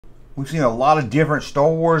we've seen a lot of different Star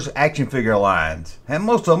Wars action figure lines, and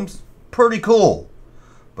most of them's pretty cool.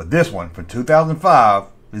 But this one from 2005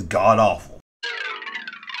 is god awful.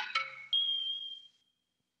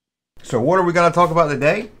 So what are we going to talk about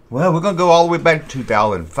today? Well, we're going to go all the way back to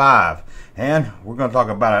 2005, and we're going to talk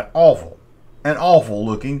about an awful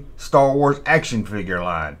looking Star Wars action figure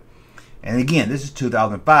line. And again, this is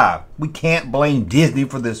 2005. We can't blame Disney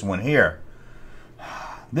for this one here.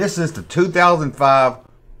 This is the 2005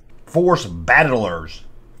 Force Battlers.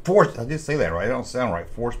 I did say that right. It don't sound right.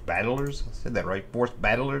 Force Battlers? I said that right. Force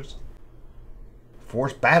Battlers?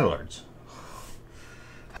 Force Battlers.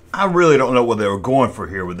 I really don't know what they were going for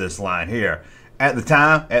here with this line here. At the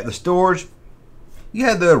time, at the stores, you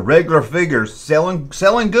had the regular figures selling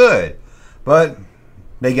good. But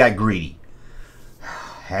they got greedy.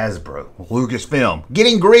 Hasbro, Lucasfilm,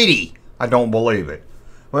 getting greedy. I don't believe it.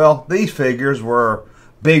 Well, these figures were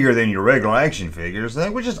bigger than your regular action figures. They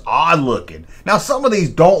were just odd looking. Now, some of these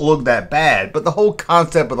don't look that bad, but the whole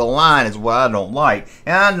concept of the line is what I don't like.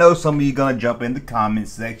 And I know some of you are going to jump in the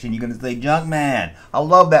comments section. You're going to say, Junkman, I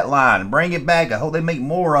love that line. Bring it back. I hope they make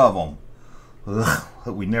more of them. Ugh,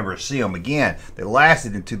 hope we never see them again. They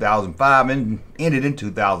lasted in 2005 and ended in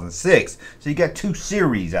 2006. So you got 2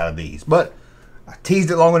 series out of these. But I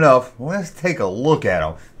teased it long enough. Let's take a look at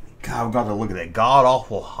them. God, we've got to look at that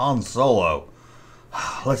god-awful Han Solo.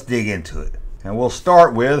 Let's dig into it. And we'll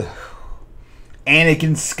start with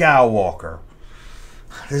Anakin Skywalker.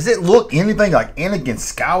 Does it look anything like Anakin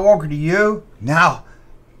Skywalker to you? Now,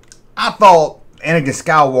 I thought Anakin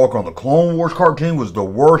Skywalker on the Clone Wars cartoon was the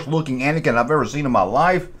worst looking Anakin I've ever seen in my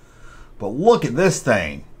life. But look at this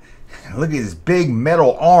thing. Look at his big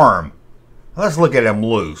metal arm. Let's look at him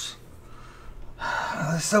loose.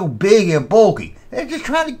 It's so big and bulky. They're just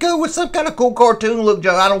trying to go with some kind of cool cartoon look.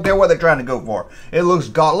 I don't care what they're trying to go for. It looks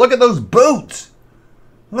god. Look at those boots.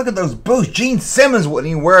 Look at those boots. Gene Simmons wouldn't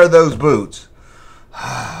even wear those boots.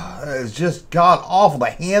 It's just god awful. The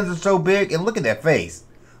hands are so big. And look at that face.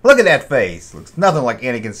 Look at that face. Looks nothing like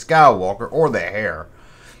Anakin Skywalker or the hair.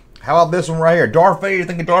 How about this one right here? Darth Vader. You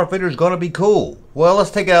thinking Darth Vader is going to be cool? Well, let's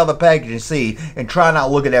take it out of the package and see. And try not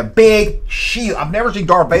to look at that big shield. I've never seen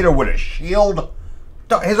Darth Vader with a shield.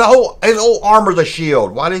 His whole armor's a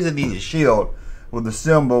shield. Why does it need a shield with the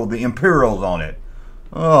symbol, the Imperials on it?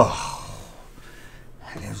 Oh,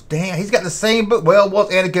 damn! He's got the same boot. Well,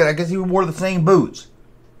 what's Anakin? I guess he wore the same boots.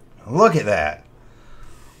 Look at that.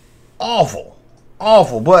 Awful,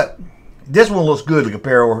 awful. But this one looks good to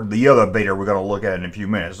compare to the other Vader we're going to look at in a few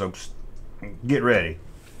minutes. So get ready.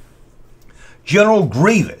 General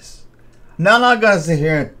Grievous. Now, I'm not going to sit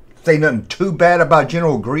here and say nothing too bad about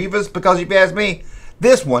General Grievous because if you ask me,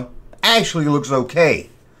 this one actually looks okay.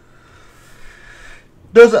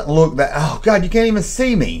 Doesn't look that... Oh, God, you can't even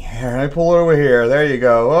see me. Here, let me pull it over here. There you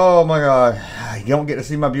go. Oh, my God. You don't get to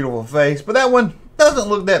see my beautiful face. But that one doesn't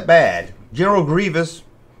look that bad. General Grievous,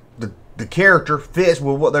 the character, fits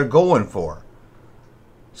with what they're going for.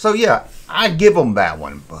 So, yeah, I give them that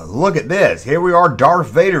one. But look at this. Here we are, Darth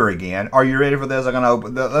Vader again. Are you ready for this? I'm going to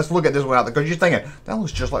open... Let's look at this one out there. Because you're thinking, that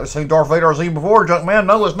looks just like the same Darth Vader I've seen before, Junkman.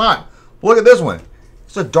 No, it's not. Look at this one.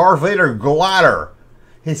 It's a Darth Vader glider.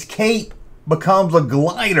 His cape becomes a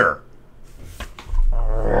glider.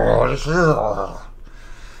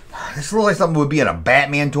 This looks like something would be in a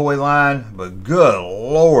Batman toy line, but good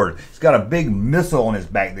Lord. He's got a big missile on his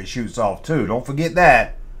back that shoots off too. Don't forget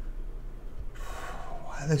that.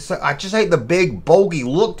 I just hate the big bulky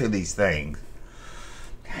look to these things.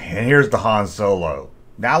 And here's the Han Solo.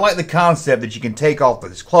 Now, I like the concept that you can take off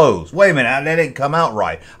his clothes. Wait a minute, that didn't come out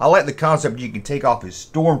right. I like the concept that you can take off his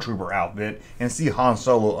stormtrooper outfit and see Han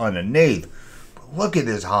Solo underneath. But look at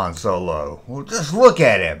this Han Solo. Well, just look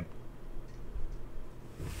at him.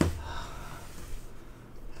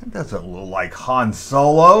 That doesn't look like Han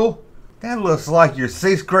Solo. That looks like your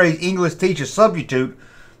 6th grade English teacher substitute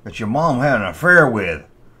that your mom had an affair with.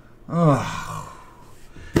 Ugh.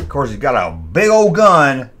 Of course, he's got a big old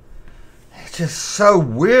gun. It's just so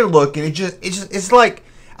weird looking. It's like,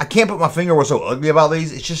 I can't put my finger on what's so ugly about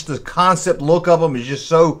these. It's just the concept look of them is just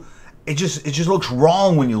so, it just looks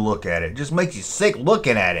wrong when you look at it. It just makes you sick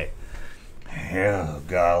looking at it. Oh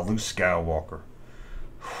God, Luke Skywalker.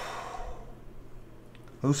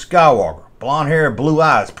 Luke Skywalker, blonde hair, blue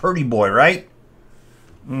eyes, pretty boy, right?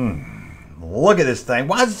 Look at this thing.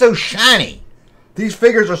 Why is it so shiny? These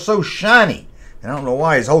figures are so shiny. And I don't know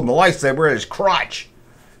why he's holding the lightsaber at his crotch.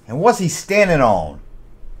 And what's he standing on?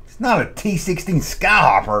 It's not a T-16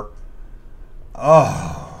 Skyhopper.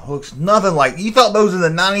 Oh, looks nothing like... You thought those in the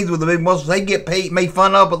 90s with the big muscles, they get made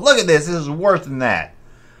fun of, but look at this. This is worse than that.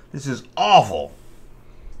 This is awful.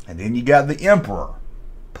 And then you got the Emperor.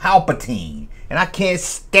 Palpatine. And I can't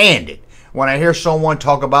stand it when I hear someone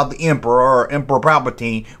talk about the Emperor or Emperor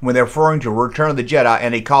Palpatine when they're referring to Return of the Jedi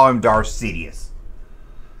and they call him Darth Sidious.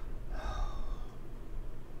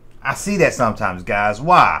 I see that sometimes, guys.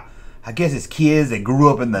 Why? I guess it's kids that grew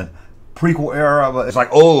up in the prequel era. It's like,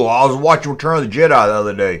 oh, I was watching Return of the Jedi the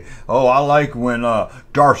other day. Oh, I like when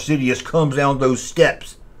Darth Sidious comes down those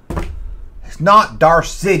steps. It's not Darth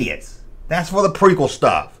Sidious. That's for the prequel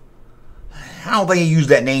stuff. I don't think he used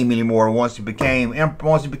that name anymore once he became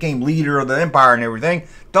leader of the Empire and everything.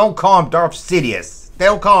 Don't call him Darth Sidious. They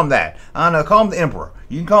don't call him that. I know, call him the Emperor.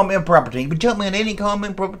 You can call him Emperor Palpatine, but Junkman, they didn't call him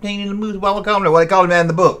Emperor Palpatine in the movie. Why would they call him that? Well, they called him that in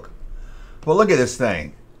the book. Well, look at this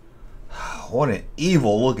thing. What an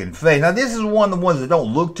evil looking face. Now, this is one of the ones that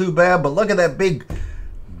don't look too bad, but look at that big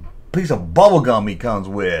piece of bubble gum he comes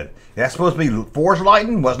with. That's supposed to be force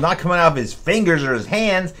lightning. Well, it's not coming out of his fingers or his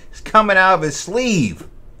hands. It's coming out of his sleeve.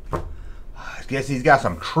 I guess he's got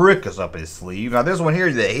some tricks up his sleeve. Now, this one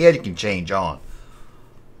here, the head can change on.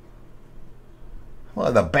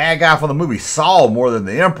 Well, the bad guy from the movie Saw more than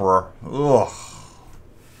the Emperor. Ugh.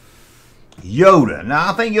 Yoda. Now,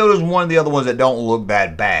 I think Yoda's one of the other ones that don't look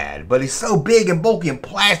that bad. But he's so big and bulky and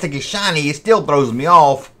plastic and shiny, it still throws me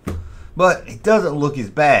off. But it doesn't look as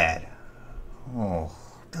bad. Oh,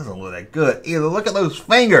 it doesn't look that good either. Look at those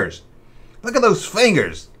fingers. Look at those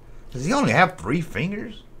fingers. Does he only have 3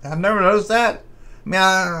 fingers? I've never noticed that. I mean,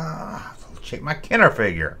 I'll check my Kenner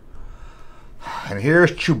figure. And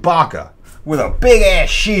here's Chewbacca with a big-ass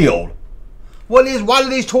shield. Why do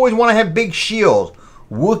these toys want to have big shields?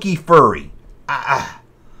 Wookiee furry.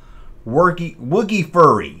 Wookiee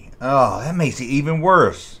furry. Oh, that makes it even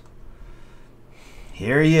worse.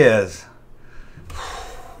 Here he is.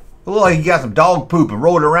 Look like he got some dog poop and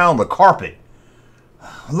rolled around the carpet.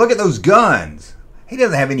 Look at those guns. He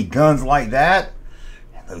doesn't have any guns like that.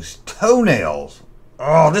 And those toenails.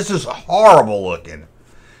 Oh, this is horrible looking.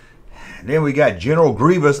 And then we got General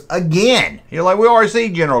Grievous again. You're like, we already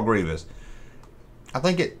seen General Grievous. I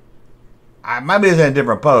think maybe it's in a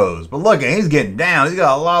different pose. But look, he's getting down. He's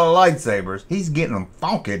got a lot of lightsabers. He's getting them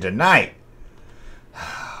funky tonight.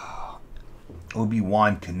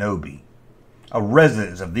 Obi-Wan Kenobi. A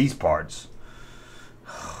resident of these parts.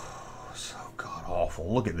 So god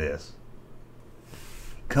awful. Look at this.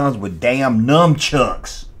 Comes with damn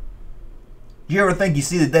nunchucks. You ever think you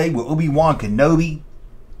see the day with Obi-Wan Kenobi,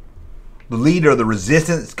 the leader of the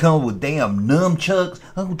Resistance, comes with damn nunchucks?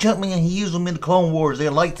 Oh, Junkman, he used them in the Clone Wars. They're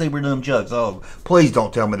lightsaber nunchucks. Oh, please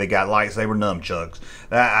don't tell me they got lightsaber nunchucks.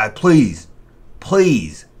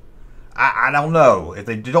 Please. I don't know. If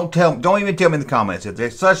they don't even tell me in the comments if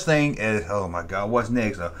there's such thing as, oh my god, what's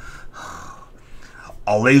next?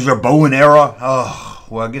 A laser bow and arrow? Oh,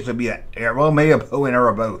 well, I guess it'd be maybe a bow and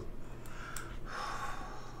arrow both.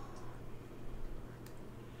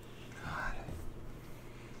 God.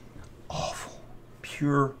 Awful.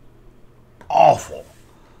 Pure awful.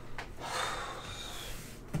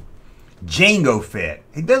 Jango Fett.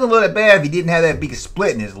 He doesn't look that bad if he didn't have that big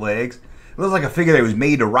split in his legs. It looks like a figure that was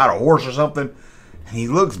made to ride a horse or something. And he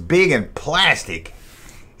looks big and plastic.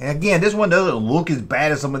 And again, this one doesn't look as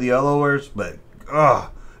bad as some of the others, but I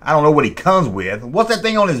don't know what he comes with. What's that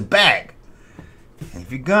thing on his back? And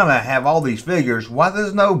if you're gonna have all these figures, why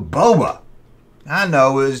there's no Boba? I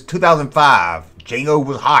know, it was 2005. Jango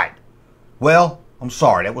was hot. Well, I'm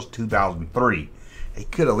sorry, that was 2003. They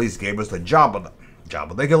could at least gave us the Jabba.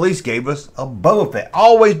 They could at least gave us a Boba Fett.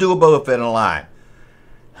 Always do a Boba Fett in a line.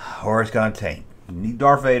 Or it's gonna tank. You need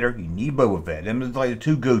Darth Vader, you need Boba Fett. Them is like the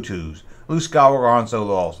 2 go-tos. Luke Skywalker, Han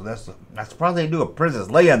Solo also. That's probably they do a Princess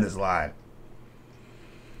Leia in this line.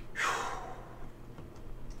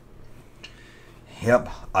 Yep,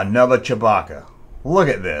 another Chewbacca. Look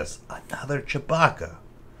at this. Another Chewbacca.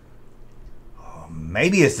 Oh,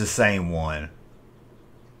 maybe it's the same one.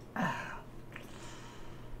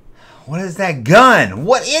 What is that gun?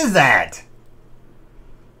 What is that?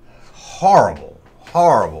 Horrible.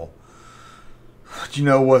 Horrible. But you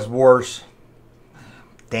know what's worse?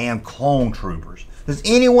 Damn clone troopers. Does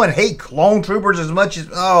anyone hate clone troopers as much as...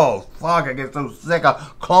 Oh, fuck, I get so sick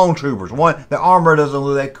of clone troopers. One, the armor doesn't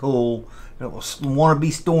look that cool. Want to be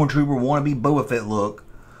Stormtrooper, want to be Boba Fett look.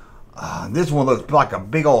 This one looks like a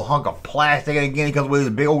big old hunk of plastic. And again, he comes with his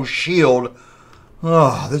big old shield.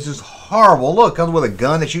 Oh, this is horrible. Look, comes with a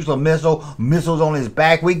gun that shoots a missile. Missiles on his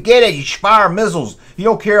back. We get it. You fire missiles. You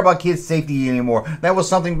don't care about kids' safety anymore. That was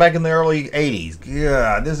something back in the early 80s.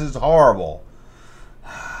 Yeah, this is horrible.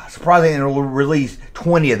 Surprised they didn't release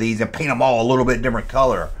 20 of these and paint them all a little bit different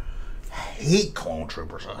color. I hate clone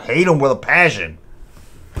troopers. I hate them with a passion.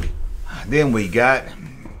 Then we got,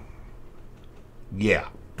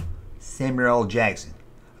 Samuel L. Jackson.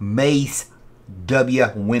 Mace W.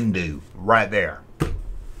 Windu right there.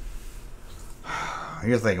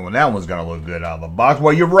 You're thinking, well, that one's going to look good out of the box.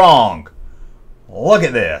 Well, you're wrong. Look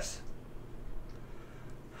at this.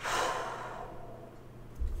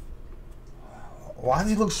 Why does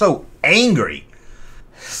he look so angry?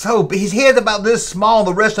 So his head's about this small.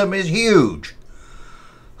 The rest of him is huge.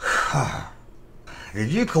 Did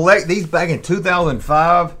you collect these back in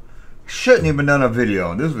 2005? Shouldn't even done a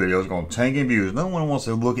video. And this video is going to tank in views. No one wants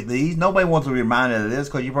to look at these. Nobody wants to be reminded of this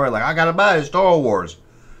because you're probably like, I got to buy it. Star Wars.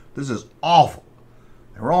 This is awful.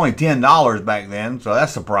 They were only $10 back then, so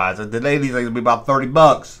that's surprising. Today these things will be about 30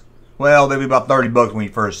 bucks. Well, they'll be about 30 bucks when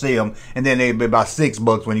you first see them, and then they'll be about 6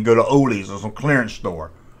 bucks when you go to Ollie's or some clearance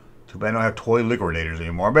store. Too bad I don't have toy liquidators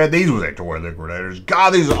anymore. I bet these was their toy liquidators.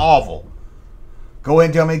 God, these are awful. Go ahead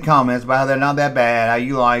and tell me in the comments about how they're not that bad, how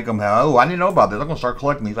you like them, how, oh, I didn't know about this. I'm going to start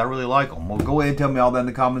collecting these. I really like them. Well, go ahead and tell me all that in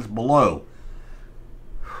the comments below.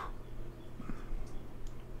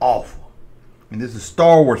 Awful. And this is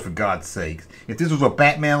Star Wars, for God's sakes. If this was a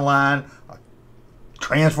Batman line, a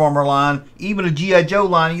Transformer line, even a G.I. Joe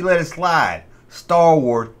line, you let it slide. Star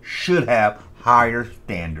Wars should have higher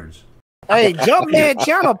standards. Hey, Junkman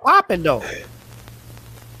channel popping though.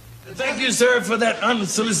 Thank you, sir, for that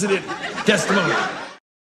unsolicited testimony.